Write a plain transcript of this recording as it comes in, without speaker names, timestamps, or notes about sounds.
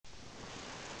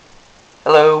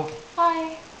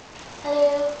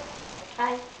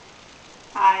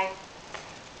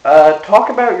Talk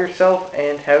about yourself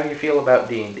and how you feel about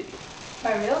D&D.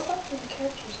 My real self or the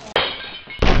character self?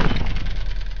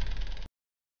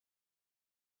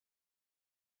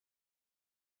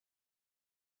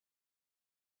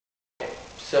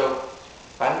 So,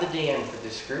 I'm the DM for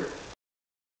this group.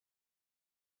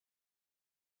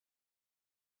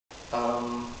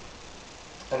 I'm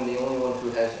the only one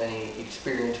who has any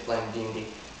experience playing D&D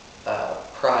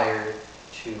prior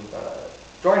to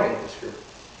joining this group.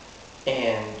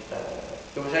 And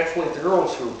it was actually the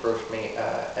girls who approached me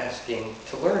asking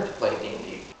to learn to play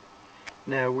D&D.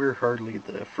 Now, we're hardly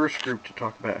the first group to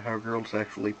talk about how girls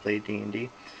actually play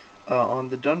D&D. On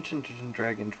the Dungeons &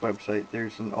 Dragons website,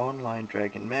 there's an online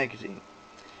dragon magazine.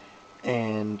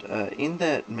 And in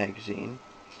that magazine,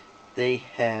 they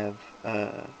have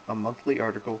a monthly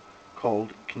article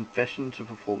called Confessions of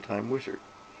a Full-Time Wizard.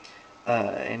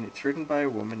 And it's written by a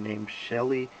woman named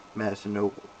Shelley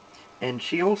Mazanoble. And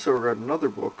she also wrote another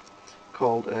book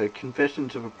called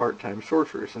Confessions of a Part-Time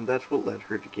Sorceress, and that's what led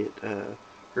her to get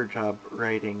her job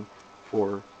writing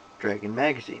for Dragon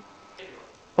Magazine.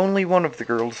 Only one of the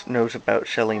girls knows about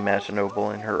Shelley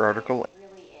Mazanoble in her article.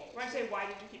 You want to say, why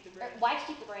did you keep the brand? Why did you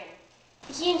keep the brand?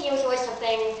 D&D was always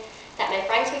something that my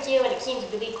friends would do, and it seemed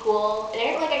really cool. And I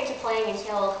didn't really get into playing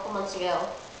until a couple months ago.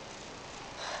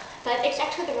 But it's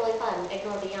actually been really fun. I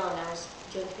grew up young. I was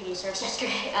doing community service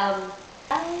yesterday.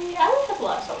 Allie has a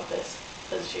lot of fun with this,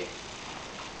 doesn't she?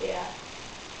 Yeah.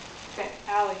 Okay,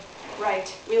 Allie.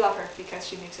 Right. We love her because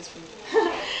she makes us food.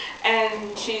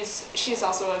 And she's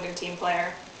also a good team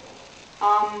player.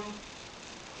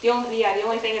 The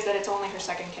only thing is that it's only her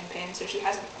second campaign, so she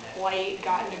hasn't quite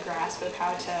gotten a grasp of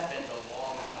how to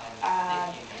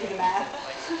do the math.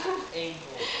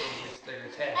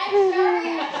 I'm sorry,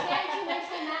 I can't do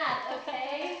mental math,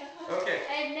 okay? Okay.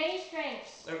 I have many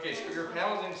strengths. Okay, so your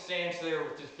paladin stands there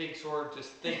with this big sword just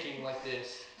thinking like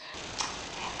this.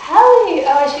 Allie,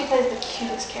 she plays the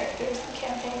cutest characters in the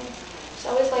campaign. She's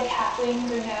always like halflings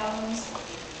or gnomes,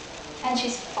 and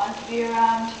she's fun to be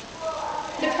around.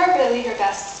 And appropriately, her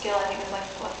best skill, I think, is like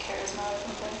what, charisma or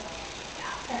something.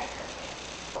 Yeah, very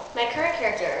appropriate. My current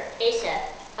character, Asa,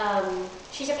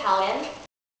 she's a paladin.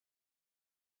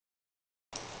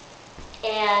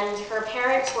 And her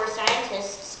parents were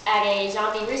scientists at a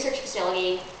zombie research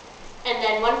facility, and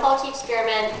then one faulty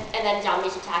experiment, and then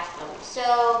zombies attacked them.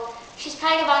 So she's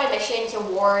kind of on a mission to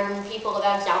warn people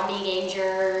about zombie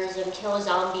dangers and kill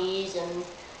zombies and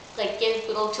like give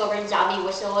little children zombie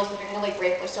whistles. If they're gonna like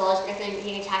break whistles, if they're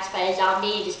being attacked by a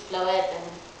zombie, just blow it.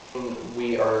 And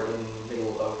we are in the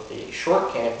middle of a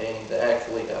short campaign that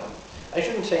actually, I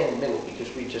shouldn't say in the middle because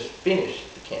we just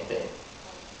finished the campaign.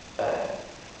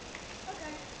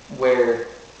 Where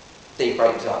they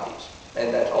fight zombies,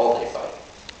 and that's all they fight.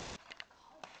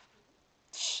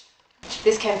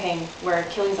 This campaign, we're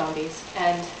killing zombies,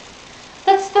 and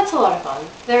that's a lot of fun.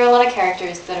 There are a lot of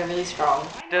characters that are really strong.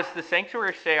 Does the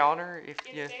sanctuary stay on her if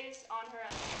It stays on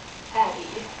her. Abby.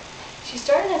 She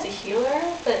started as a healer,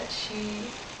 but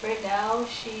right now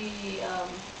she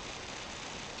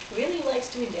really likes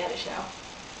doing damage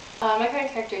now. My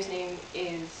current character's name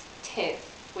is Tiff,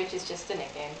 which is just a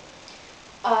nickname.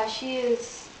 She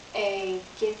is a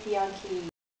Githyanki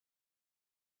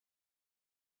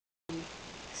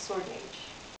sword mage.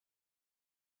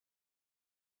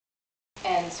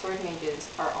 And sword mages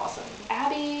are awesome.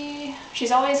 Abby,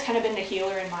 she's always kind of been the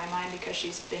healer in my mind because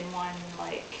she's been one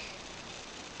like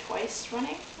twice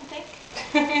running, I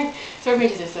think. Sword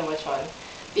mages are so much fun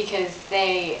because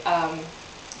they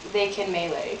can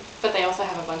melee, but they also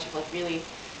have a bunch of like really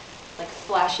like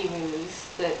flashy moves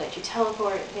that let you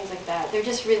teleport and things like that. They're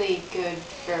just really good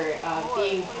for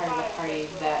being part of a party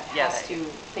that has to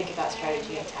think about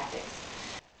strategy and tactics.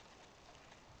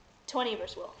 20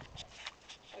 versus Will.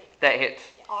 that hits.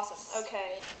 Awesome.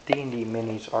 Okay. D&D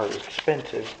minis are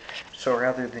expensive, so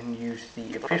rather than use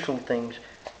the official things,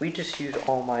 we just use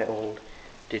all my old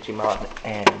Digimon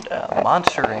and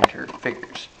Monster Ranger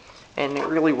figures. And it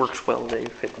really works well. They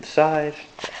fit the size.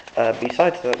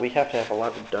 Besides that, we have to have a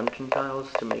lot of dungeon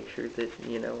tiles to make sure that,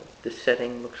 you know, the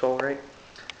setting looks alright.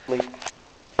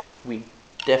 We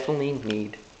definitely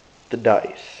need the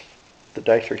dice. The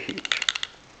dice are huge.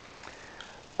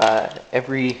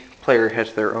 Every player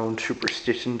has their own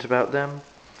superstitions about them.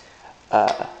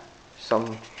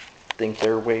 Some think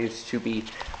there are ways to be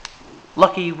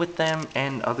lucky with them,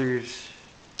 and others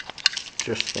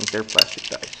just think they're plastic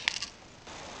dice.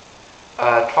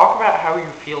 Talk about how you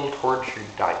feel towards your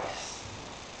dice.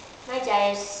 my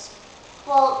dice,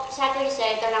 well, sadly to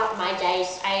say, they're not my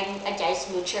dice. I'm a dice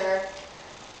moocher.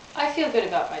 I feel good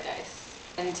about my dice.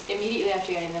 And immediately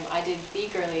after getting them, I did the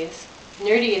girliest,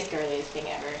 nerdiest thing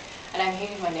ever. and I'm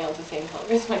painting my nails the same color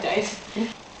as my dice.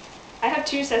 I have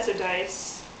 2 sets of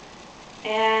dice,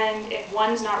 and if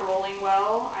one's not rolling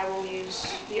well, I will use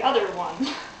the other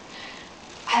one.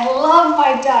 I love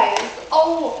my dice.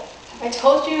 Oh, have I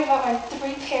told you about my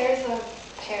 3 sets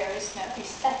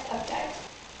of dice?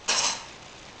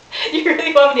 You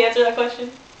really want me to answer that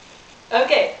question?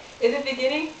 Okay, in the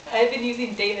beginning, I've been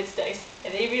using David's dice,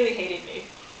 and they really hated me.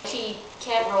 She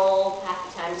can't roll half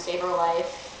the time to save her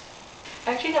life.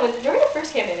 Actually, no, during the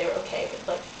first campaign they were okay, but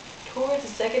like towards the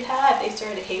second half, they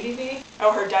started hating me.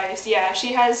 Oh, her dice. Yeah,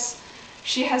 she has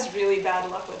really bad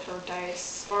luck with her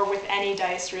dice, or with any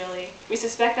dice really. We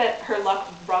suspect that her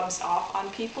luck rubs off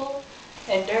on people.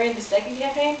 And during the second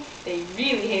campaign, they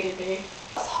really hated me.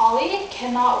 Holly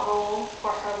cannot roll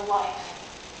for her life.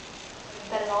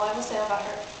 That is all I will say about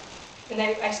her. And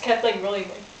I just kept like rolling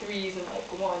like 3s and like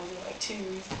 1s and like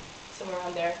 2s, somewhere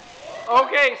around there.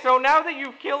 Okay, so now that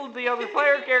you've killed the other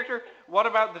player character, what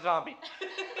about the zombie?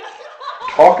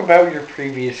 Talk about your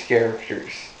previous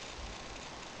characters.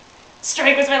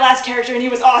 Strike was my last character, and he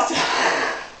was awesome.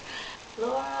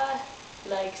 Laura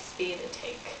likes being a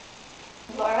tank.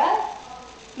 Laura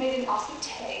made an awesome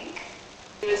tank.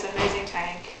 He was an amazing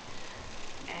tank,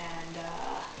 and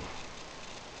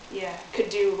yeah, could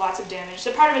do lots of damage.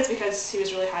 So part of it's because he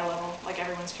was really high level, like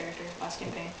everyone's character last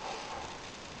campaign.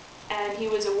 And he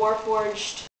was a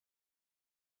Warforged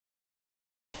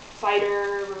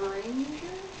fighter,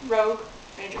 rogue,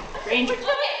 ranger. Wait, I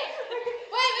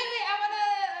wanna,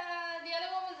 the other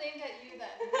one was aimed at you then.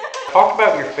 Talk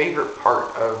about your favorite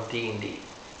part of D&D.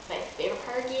 My favorite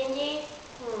part of D&D?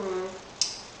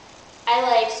 I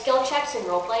like skill checks and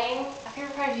role playing. My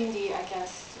favorite part of D&D, I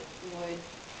guess, would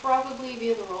probably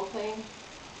be the role playing.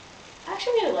 I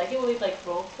actually really like it when we like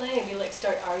role play and we like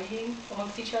start arguing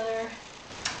amongst each other.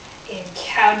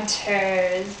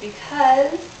 Encounters,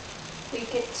 because we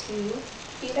get to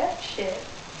beat up shit.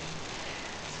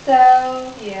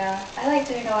 So, yeah, I like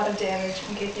doing a lot of damage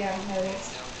in case you haven't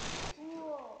noticed.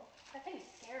 Cool. That thing's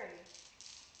scary.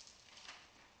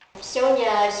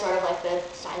 Sonia is sort of like the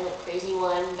silent, crazy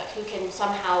one, but who can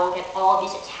somehow get all of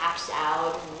these attacks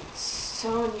out.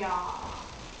 Sonia.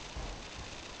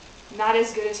 Not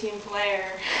as good a team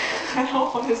player.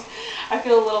 I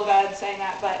feel a little bad saying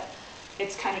that, but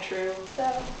it's kind of true. So,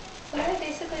 what I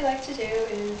basically like to do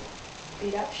is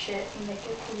beat up shit and make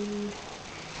it bleed.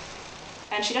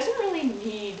 And she doesn't really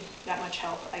need that much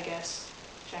help, I guess,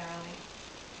 generally.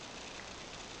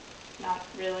 Not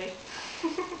really.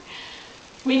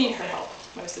 We need her help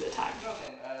most of the time.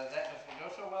 Okay, that doesn't go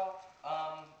so well.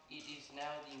 It is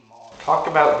now the mall. Talk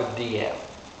about the DM.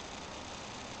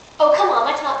 Oh, come on,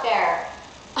 that's not fair.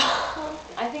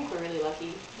 I think we're really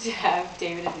lucky to have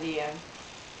David as the DM.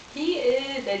 He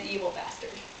is an evil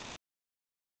bastard.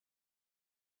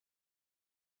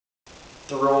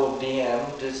 The role of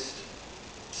DM just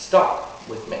stuck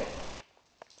with me.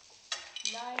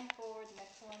 9 for the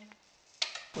next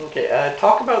one. Okay,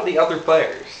 talk about the other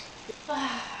players.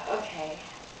 Okay.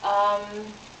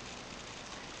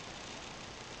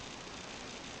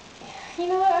 You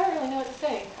know what? I don't really know what to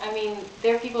say. I mean,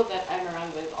 they're people that I'm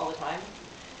around with all the time.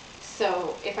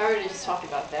 So if I were to just talk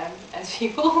about them as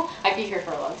people, I'd be here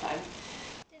for a long time.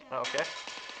 Okay.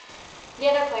 The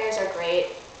other players are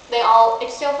great.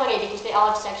 It's so funny because they all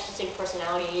have such distinct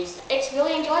personalities. It's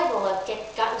really enjoyable. I've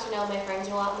gotten to know my friends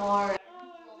a lot more. It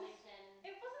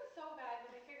wasn't so bad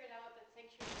when I figured out that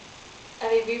Sanctuary. I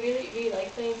mean, we really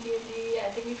like playing D&D.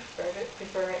 I think we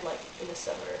prefer it like in the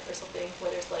summer or something where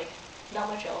there's like not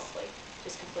much else, like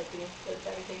just conflicting with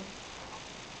everything.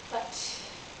 But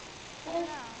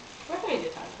we're having a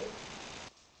good time with it.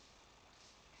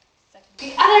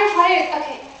 The other players,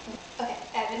 okay,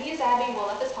 Ebony is Abby,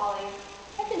 Wolf is Holly.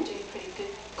 I've been doing pretty good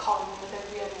calling them with a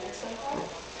real name so far.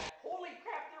 Holy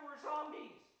crap, there were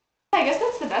zombies! I guess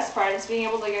that's the best part, is being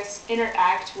able to, I guess,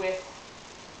 interact with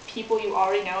people you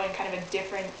already know in kind of a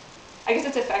different, I guess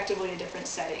it's effectively a different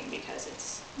setting because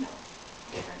it's,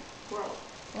 a different world.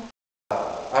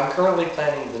 I'm currently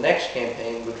planning the next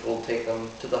campaign, which will take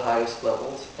them to the highest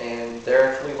levels, and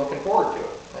they're actually looking forward to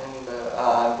it. And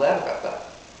I'm glad about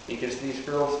that, because these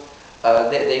girls,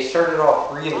 they started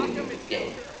off really new with the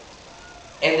game,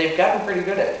 and they've gotten pretty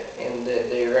good at it, and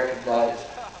they recognize,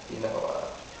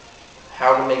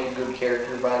 how to make a good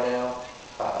character by now.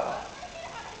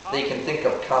 They can think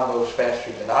of combos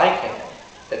faster than I can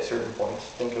at certain points,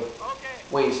 think of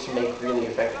ways to make really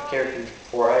effective characters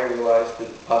before I realize that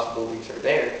the possibilities are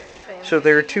there. So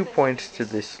there are 2 points to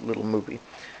this little movie.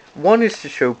 One is to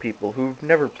show people who've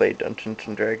never played Dungeons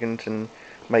 & Dragons and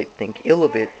might think ill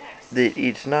of it, that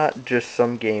it's not just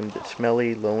some game that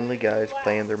smelly, lonely guys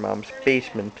play in their mom's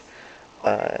basement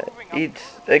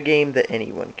It's a game that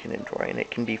anyone can enjoy, and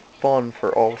it can be fun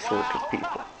for all sorts of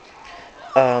people.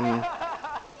 Um,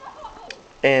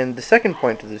 and the second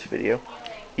point of this video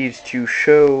is to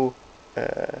show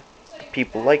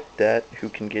people like that, who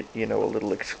can get, a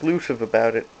little exclusive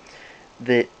about it,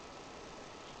 that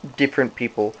different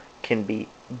people can be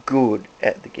good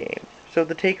at the game. So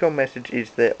the take-home message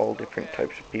is that all different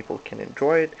types of people can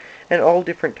enjoy it, and all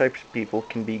different types of people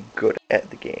can be good at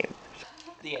the game.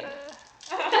 The end.